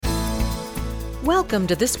Welcome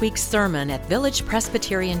to this week's sermon at Village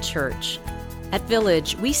Presbyterian Church. At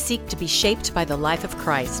Village, we seek to be shaped by the life of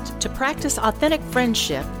Christ, to practice authentic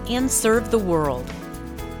friendship, and serve the world.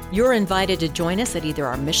 You're invited to join us at either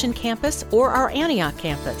our Mission Campus or our Antioch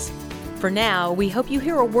campus. For now, we hope you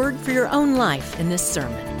hear a word for your own life in this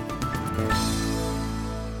sermon.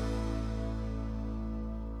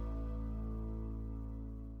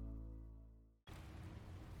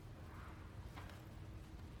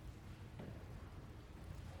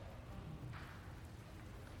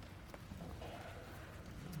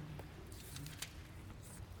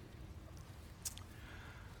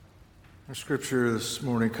 Our scripture this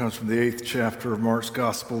morning comes from the 8th chapter of Mark's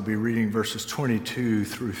Gospel. We'll be reading verses 22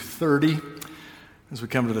 through 30. As we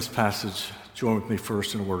come to this passage, join with me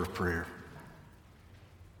first in a word of prayer.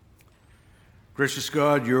 Gracious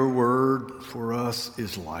God, your word for us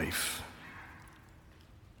is life.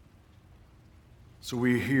 So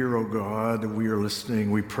we hear, O God, we are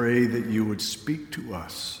listening. We pray that you would speak to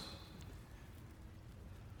us.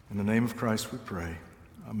 In the name of Christ we pray.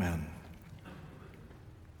 Amen.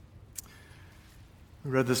 We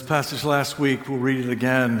read this passage last week. We'll read it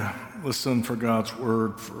again. Listen for God's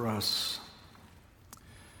word for us.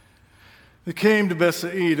 They came to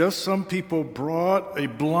Bethsaida. Some people brought a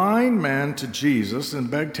blind man to Jesus and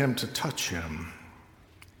begged him to touch him.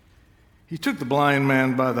 He took the blind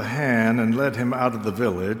man by the hand and led him out of the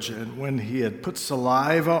village. And when he had put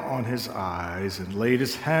saliva on his eyes and laid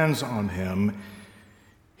his hands on him,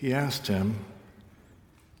 he asked him,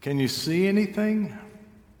 "Can you see anything?"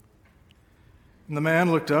 And the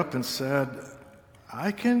man looked up and said,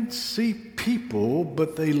 "I can see people,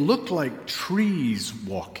 but they look like trees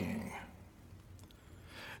walking."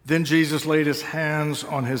 Then Jesus laid his hands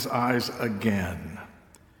on his eyes again,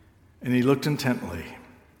 and he looked intently,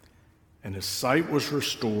 and his sight was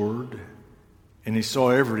restored, and he saw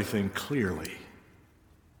everything clearly.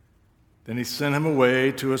 Then he sent him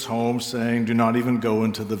away to his home, saying, "Do not even go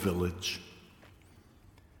into the village."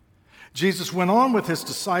 Jesus went on with his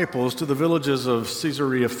disciples to the villages of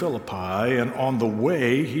Caesarea Philippi, and on the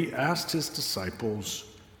way he asked his disciples,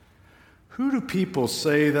 "Who do people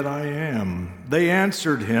say that I am?" They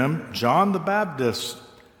answered him, "John the Baptist,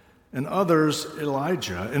 and others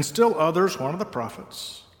Elijah, and still others one of the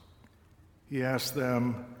prophets." He asked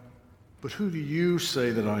them, "But who do you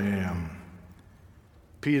say that I am?"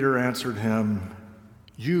 Peter answered him,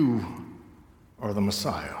 "You are the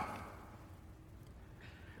Messiah."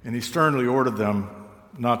 And he sternly ordered them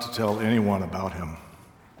not to tell anyone about him.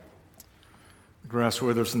 The grass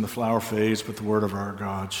withers and the flower fades, but the word of our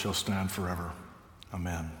God shall stand forever.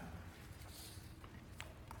 Amen.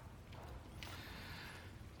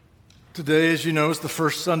 Today, as you know, is the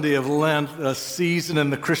first Sunday of Lent, a season in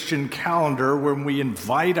the Christian calendar when we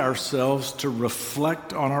invite ourselves to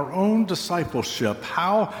reflect on our own discipleship.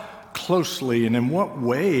 How closely and in what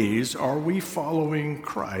ways are we following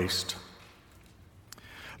Christ?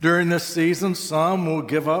 During this season, some will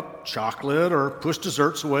give up chocolate or push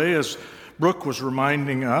desserts away, as Brooke was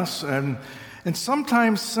reminding us. And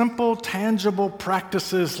sometimes simple, tangible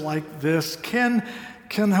practices like this can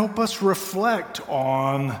help us reflect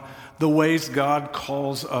on the ways God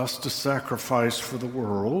calls us to sacrifice for the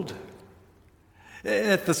world.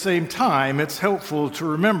 At the same time, it's helpful to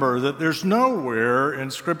remember that there's nowhere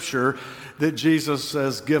in Scripture that Jesus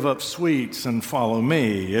says, "Give up sweets and follow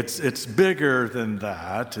me." It's bigger than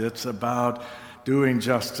that. It's about doing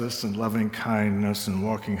justice and loving kindness and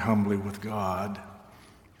walking humbly with God.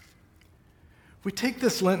 We take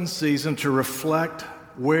this Lenten season to reflect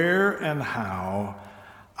where and how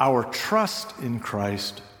our trust in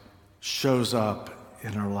Christ shows up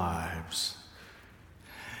in our lives.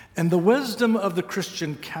 And the wisdom of the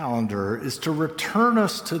Christian calendar is to return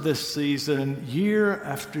us to this season year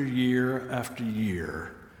after year after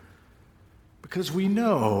year. Because we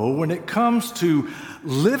know when it comes to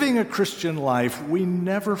living a Christian life, we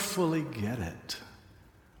never fully get it.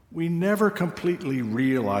 We never completely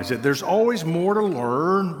realize it. There's always more to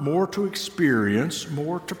learn, more to experience,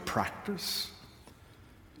 more to practice.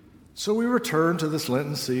 So we return to this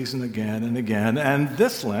Lenten season again and again. And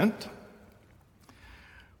this Lent,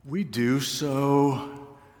 we do so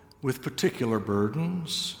with particular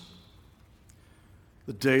burdens.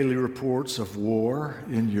 The daily reports of war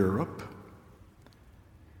in Europe,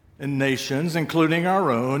 and nations, including our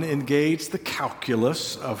own, engage the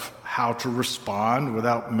calculus of how to respond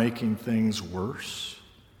without making things worse.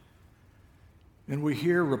 And we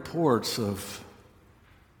hear reports of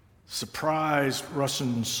surprised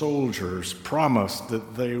Russian soldiers promised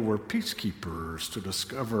that they were peacekeepers to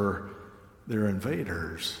discover their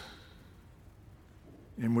invaders.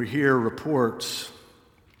 And we hear reports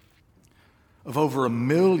of over 1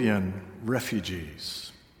 million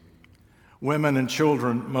refugees, women and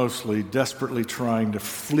children mostly, desperately trying to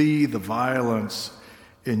flee the violence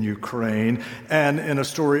in Ukraine. And in a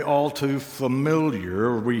story all too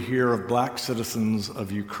familiar, we hear of black citizens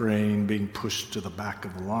of Ukraine being pushed to the back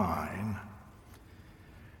of the line.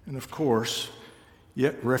 And of course,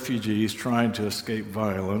 yet refugees trying to escape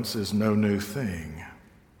violence is no new thing.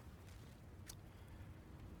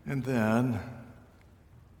 And then,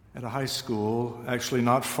 at a high school, actually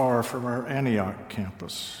not far from our Antioch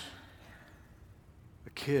campus, a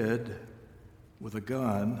kid with a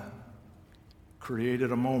gun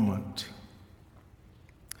created a moment.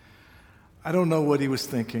 I don't know what he was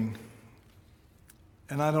thinking,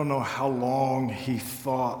 and I don't know how long he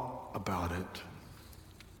thought about it,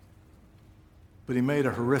 but he made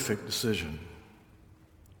a horrific decision.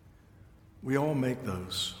 We all make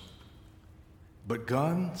those. But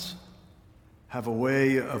guns have a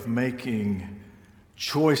way of making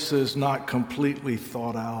choices not completely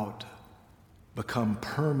thought out become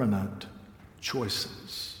permanent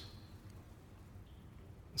choices.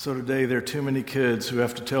 So today there are too many kids who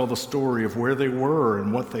have to tell the story of where they were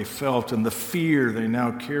and what they felt and the fear they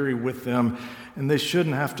now carry with them, and they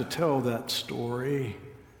shouldn't have to tell that story.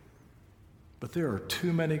 But there are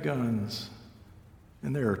too many guns,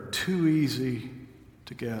 and they are too easy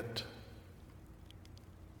to get.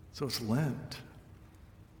 So it's Lent.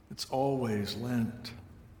 It's always Lent.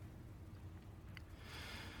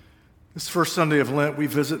 This first Sunday of Lent, we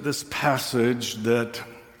visit this passage that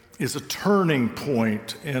is a turning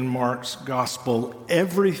point in Mark's gospel.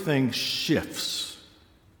 Everything shifts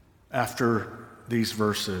after these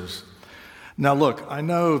verses. Now look, I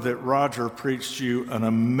know that Roger preached you an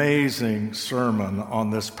amazing sermon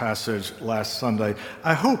on this passage last Sunday.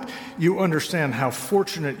 I hope you understand how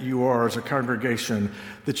fortunate you are as a congregation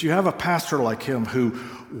that you have a pastor like him who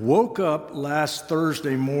woke up last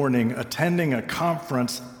Thursday morning attending a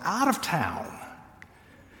conference out of town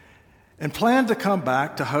and planned to come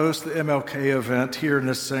back to host the MLK event here in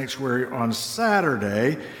this sanctuary on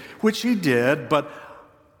Saturday, which he did, but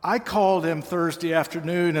I called him Thursday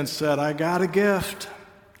afternoon and said, I got a gift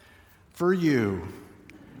for you.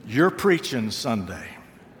 You're preaching Sunday.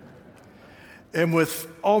 And with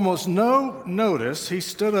almost no notice, he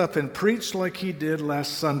stood up and preached like he did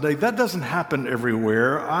last Sunday. That doesn't happen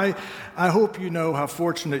everywhere. I hope you know how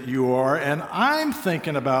fortunate you are, and I'm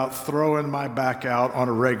thinking about throwing my back out on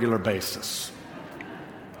a regular basis.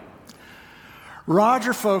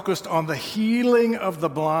 Roger focused on the healing of the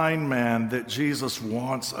blind man that Jesus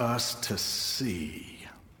wants us to see.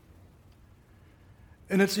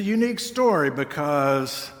 And it's a unique story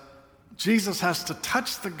because Jesus has to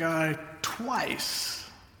touch the guy twice.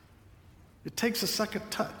 It takes a second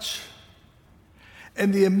touch.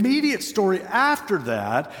 And the immediate story after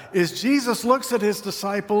that is Jesus looks at his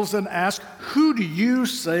disciples and asks, "Who do you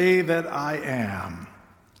say that I am?"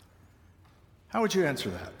 How would you answer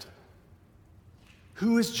that?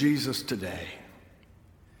 Who is Jesus today?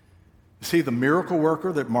 Is he the miracle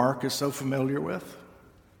worker that Mark is so familiar with?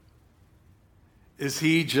 Is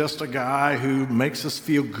he just a guy who makes us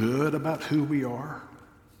feel good about who we are?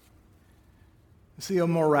 Is he a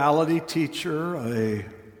morality teacher, a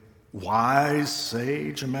wise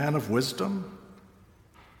sage, a man of wisdom?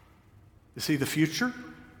 Is he the future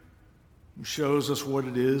who shows us what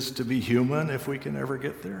it is to be human if we can ever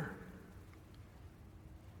get there?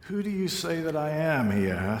 Who do you say that I am,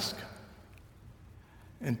 he asked.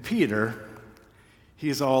 And Peter,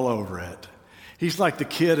 he's all over it. He's like the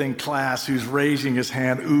kid in class who's raising his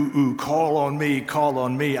hand, ooh, call on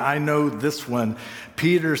me, I know this one.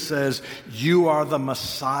 Peter says, you are the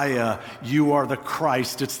Messiah, you are the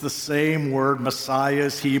Christ. It's the same word, Messiah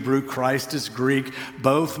is Hebrew, Christ is Greek.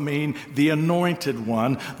 Both mean the anointed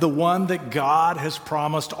one, the one that God has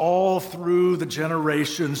promised all through the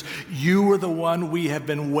generations. You are the one we have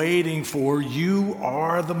been waiting for. You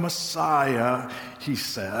are the Messiah, he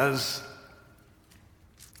says.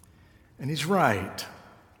 And he's right.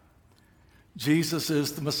 Jesus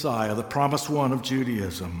is the Messiah, the promised one of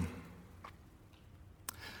Judaism.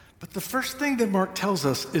 But the first thing that Mark tells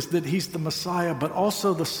us is that he's the Messiah, but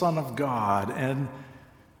also the Son of God. And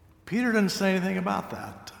Peter doesn't say anything about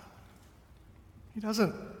that. He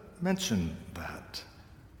doesn't mention that.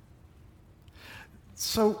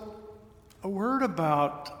 So, a word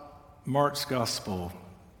about Mark's gospel.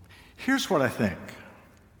 Here's what I think.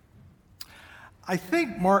 I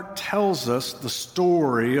think Mark tells us the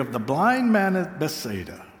story of the blind man at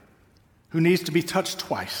Bethsaida who needs to be touched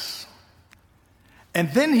twice.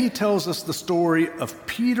 And then he tells us the story of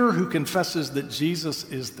Peter who confesses that Jesus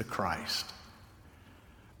is the Christ.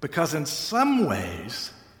 Because in some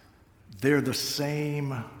ways, They're the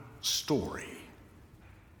same story.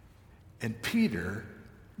 And Peter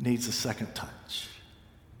needs a second touch.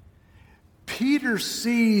 Peter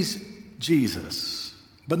sees Jesus,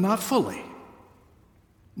 but not fully,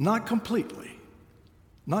 not completely,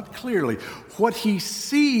 not clearly. What he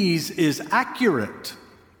sees is accurate,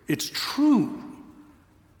 it's true,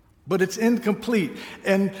 but it's incomplete.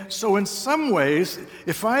 And so in some ways,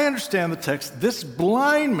 if I understand the text, this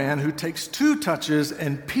blind man who takes two touches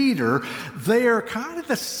and Peter, they are kind of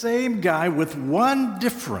the same guy with one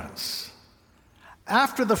difference.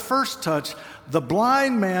 After the first touch, the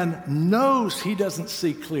blind man knows he doesn't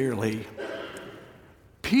see clearly.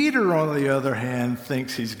 Peter, on the other hand,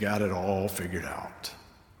 thinks he's got it all figured out.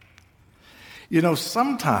 You know,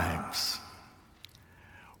 sometimes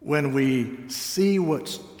when we see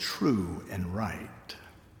what's true and right,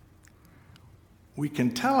 we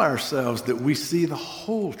can tell ourselves that we see the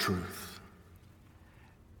whole truth,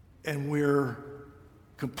 and we're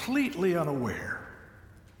completely unaware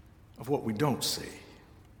of what we don't see.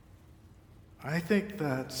 I think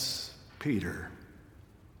that's Peter.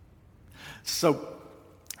 So,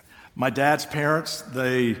 my dad's parents,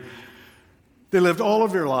 they lived all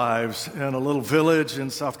of their lives in a little village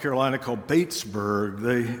in South Carolina called Batesburg.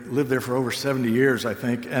 They lived there for over 70 years, I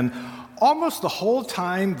think, and almost the whole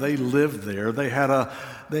time they lived there, they had a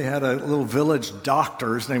little village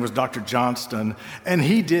doctor. His name was Dr. Johnston, and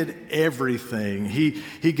he did everything.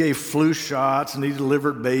 He gave flu shots, and he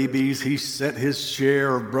delivered babies. He set his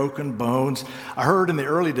share of broken bones. I heard in the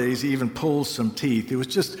early days he even pulled some teeth.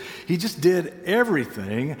 He just did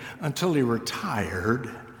everything until he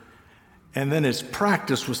retired, and then his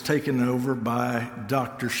practice was taken over by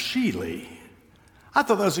Dr. Sheely. I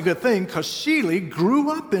thought that was a good thing because Sheely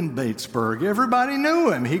grew up in Batesburg. Everybody knew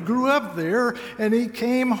him. He grew up there and he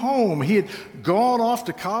came home. He had gone off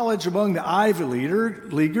to college among the Ivy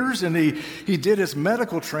Leaguers, and he did his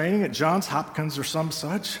medical training at Johns Hopkins or some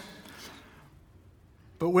such.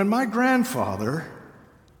 But when my grandfather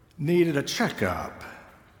needed a checkup,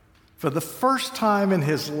 for the first time in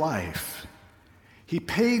his life, he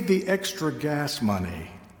paid the extra gas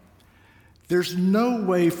money. There's no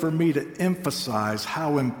way for me to emphasize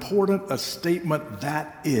how important a statement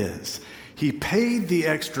that is. He paid the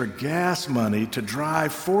extra gas money to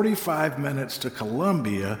drive 45 minutes to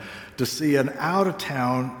Columbia to see an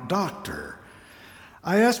out-of-town doctor.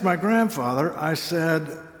 I asked my grandfather, I said,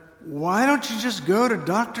 "Why don't you just go to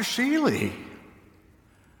Dr. Sheely?"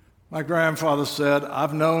 My grandfather said,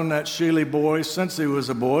 "I've known that Sheely boy since he was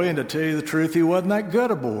a boy, and to tell you the truth, he wasn't that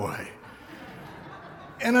good a boy."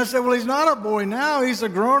 And I said, "Well, he's not a boy now. He's a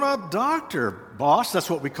grown-up doctor." "Boss," that's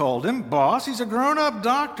what we called him. "Boss, he's a grown-up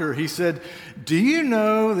doctor." He said, "Do you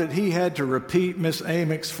know that he had to repeat Miss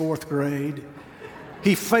Amick's fourth grade?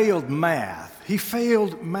 He failed math. He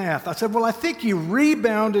failed math." I said, "Well, I think he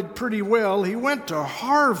rebounded pretty well. He went to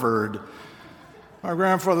Harvard." My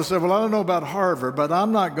grandfather said, "Well, I don't know about Harvard, but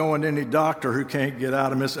I'm not going to any doctor who can't get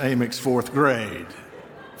out of Miss Amick's fourth grade.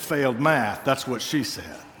 Failed math," that's what she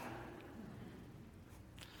said.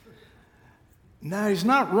 Now, he's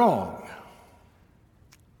not wrong.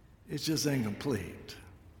 It's just incomplete.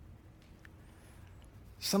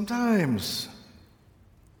 Sometimes,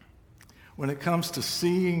 when it comes to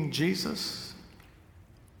seeing Jesus,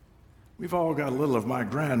 we've all got a little of my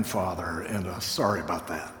grandfather in us. Sorry about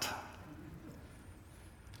that.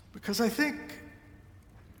 Because I think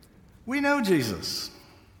we know Jesus.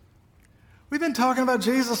 We've been talking about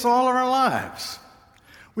Jesus all of our lives.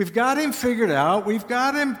 We've got him figured out. We've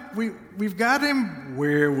got him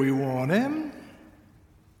where we want him.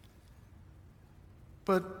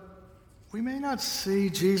 But we may not see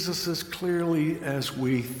Jesus as clearly as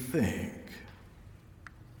we think.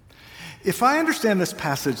 If I understand this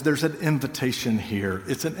passage, there's an invitation here.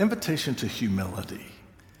 It's an invitation to humility.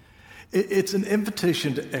 It's an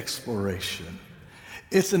invitation to exploration.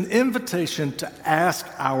 It's an invitation to ask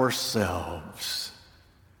ourselves,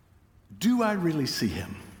 do I really see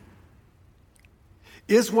him?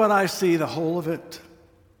 Is what I see the whole of it,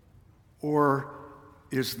 or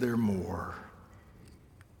is there more?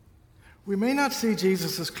 We may not see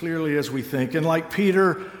Jesus as clearly as we think, and like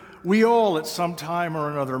Peter, we all at some time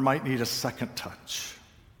or another might need a second touch.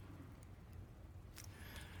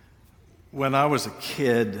 When I was a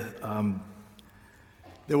kid,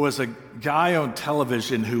 there was a guy on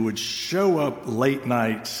television who would show up late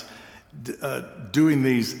nights doing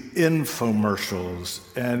these infomercials,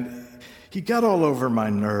 and he got all over my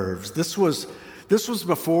nerves. This was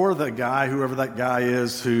before the guy, whoever that guy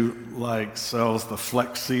is, who like sells the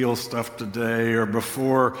Flex Seal stuff today, or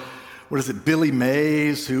before Billy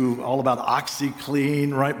Mays, who all about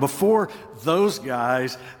OxyClean, right? Before those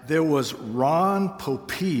guys, there was Ron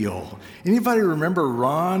Popeil. Anybody remember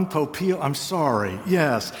Ron Popeil? I'm sorry.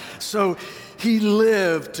 Yes. So he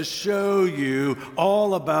lived to show you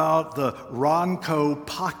all about the Ronco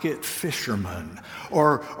pocket fisherman.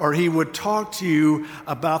 Or he would talk to you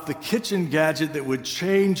about the kitchen gadget that would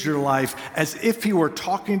change your life as if he were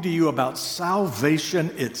talking to you about salvation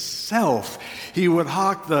itself. He would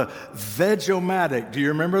hawk the Veg-O-Matic. Do you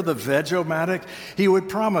remember the Veg-O-Matic? He would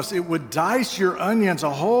promise it would dice your onions, a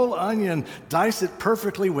whole onion, dice it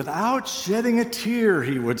perfectly without shedding a tear,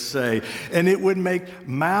 he would say. And it would make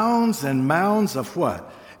mounds and mounds of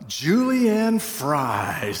what? Julienne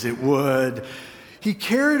fries. It would. He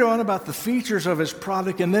carried on about the features of his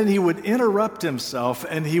product, and then he would interrupt himself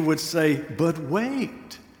and he would say, but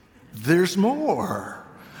wait, there's more.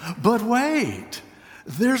 But wait,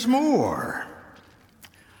 there's more.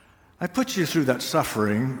 I put you through that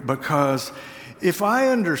suffering because if I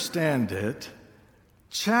understand it,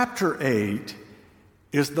 chapter 8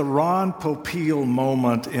 is the Ron Popeil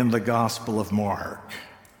moment in the Gospel of Mark.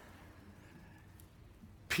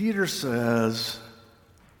 Peter says,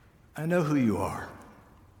 I know who you are.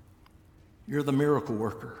 You're the miracle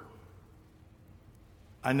worker.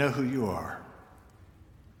 I know who you are.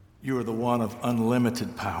 You are the one of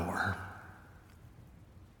unlimited power.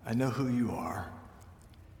 I know who you are.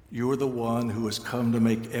 You are the one who has come to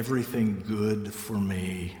make everything good for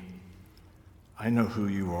me. I know who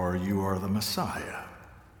you are. You are the Messiah.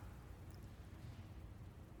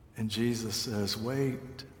 And Jesus says,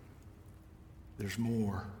 wait, there's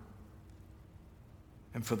more.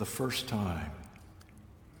 And for the first time,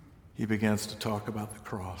 he begins to talk about the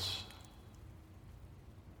cross.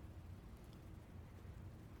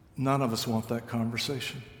 None of us want that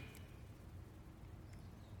conversation.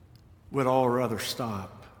 We'd all rather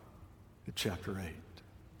stop at chapter 8.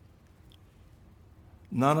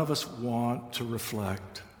 None of us want to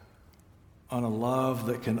reflect on a love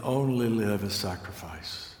that can only live as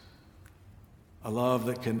sacrifice, a love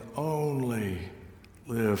that can only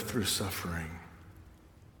live through suffering.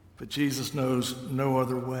 But Jesus knows no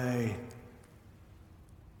other way.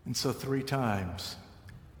 And so 3 times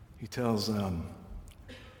he tells them,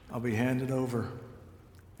 I'll be handed over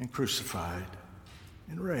and crucified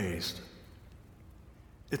and raised.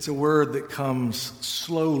 It's a word that comes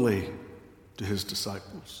slowly to his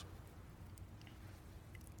disciples.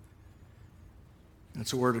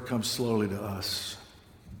 It's a word that comes slowly to us.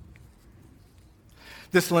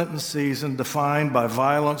 This Lenten season, defined by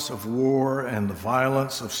violence of war and the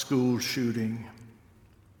violence of school shooting.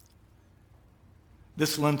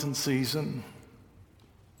 This Lenten season,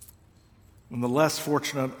 when the less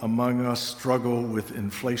fortunate among us struggle with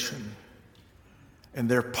inflation and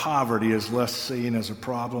their poverty is less seen as a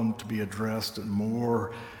problem to be addressed and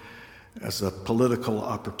more as a political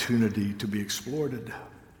opportunity to be exploited.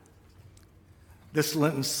 This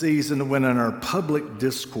Lenten season, when in our public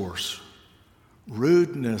discourse,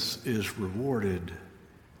 rudeness is rewarded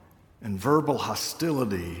and verbal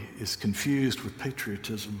hostility is confused with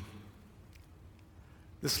patriotism.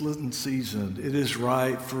 This Lenten season, it is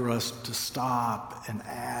right for us to stop and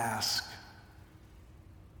ask,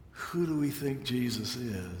 who do we think Jesus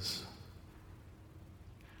is?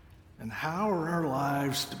 And how are our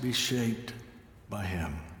lives to be shaped by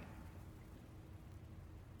him?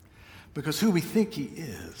 Because who we think he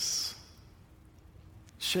is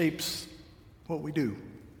shapes what we do.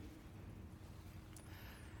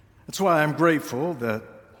 That's why I'm grateful that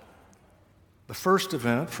the first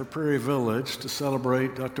event for Prairie Village to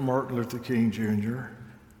celebrate Dr. Martin Luther King Jr.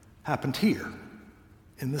 happened here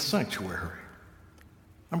in this sanctuary.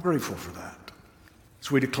 I'm grateful for that, as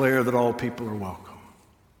we declare that all people are welcome.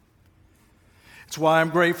 It's why I'm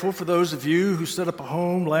grateful for those of you who set up a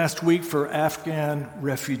home last week for Afghan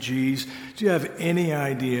refugees. Do you have any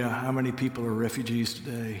idea how many people are refugees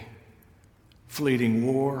today? Fleeing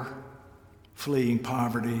war, fleeing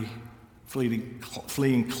poverty,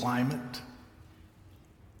 fleeing climate.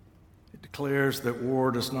 It declares that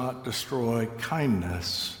war does not destroy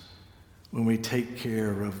kindness when we take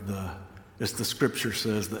care of as the scripture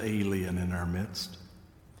says, the alien in our midst.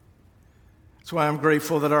 That's why I'm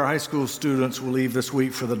grateful that our high school students will leave this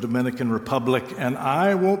week for the Dominican Republic, and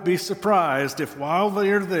I won't be surprised if while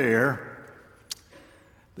they're there,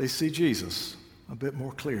 they see Jesus a bit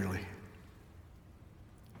more clearly.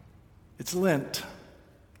 It's Lent,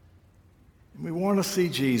 and we want to see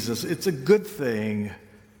Jesus. It's a good thing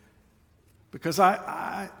Because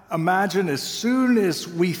I imagine as soon as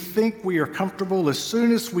we think we are comfortable, as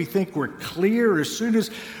soon as we think we're clear, as soon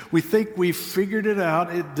as we think we've figured it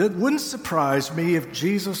out, it wouldn't surprise me if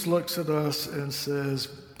Jesus looks at us and says,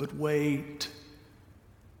 but wait,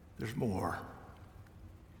 there's more.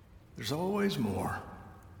 There's always more.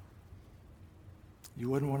 You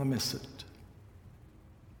wouldn't want to miss it.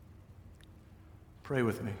 Pray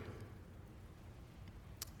with me.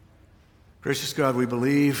 Gracious God, we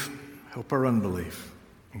believe. Help our unbelief.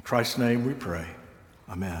 In Christ's name we pray.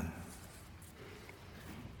 Amen.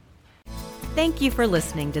 Thank you for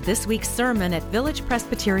listening to this week's sermon at Village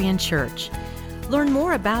Presbyterian Church. Learn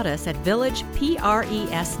more about us at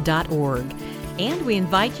villagepres.org, and we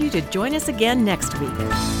invite you to join us again next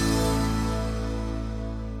week.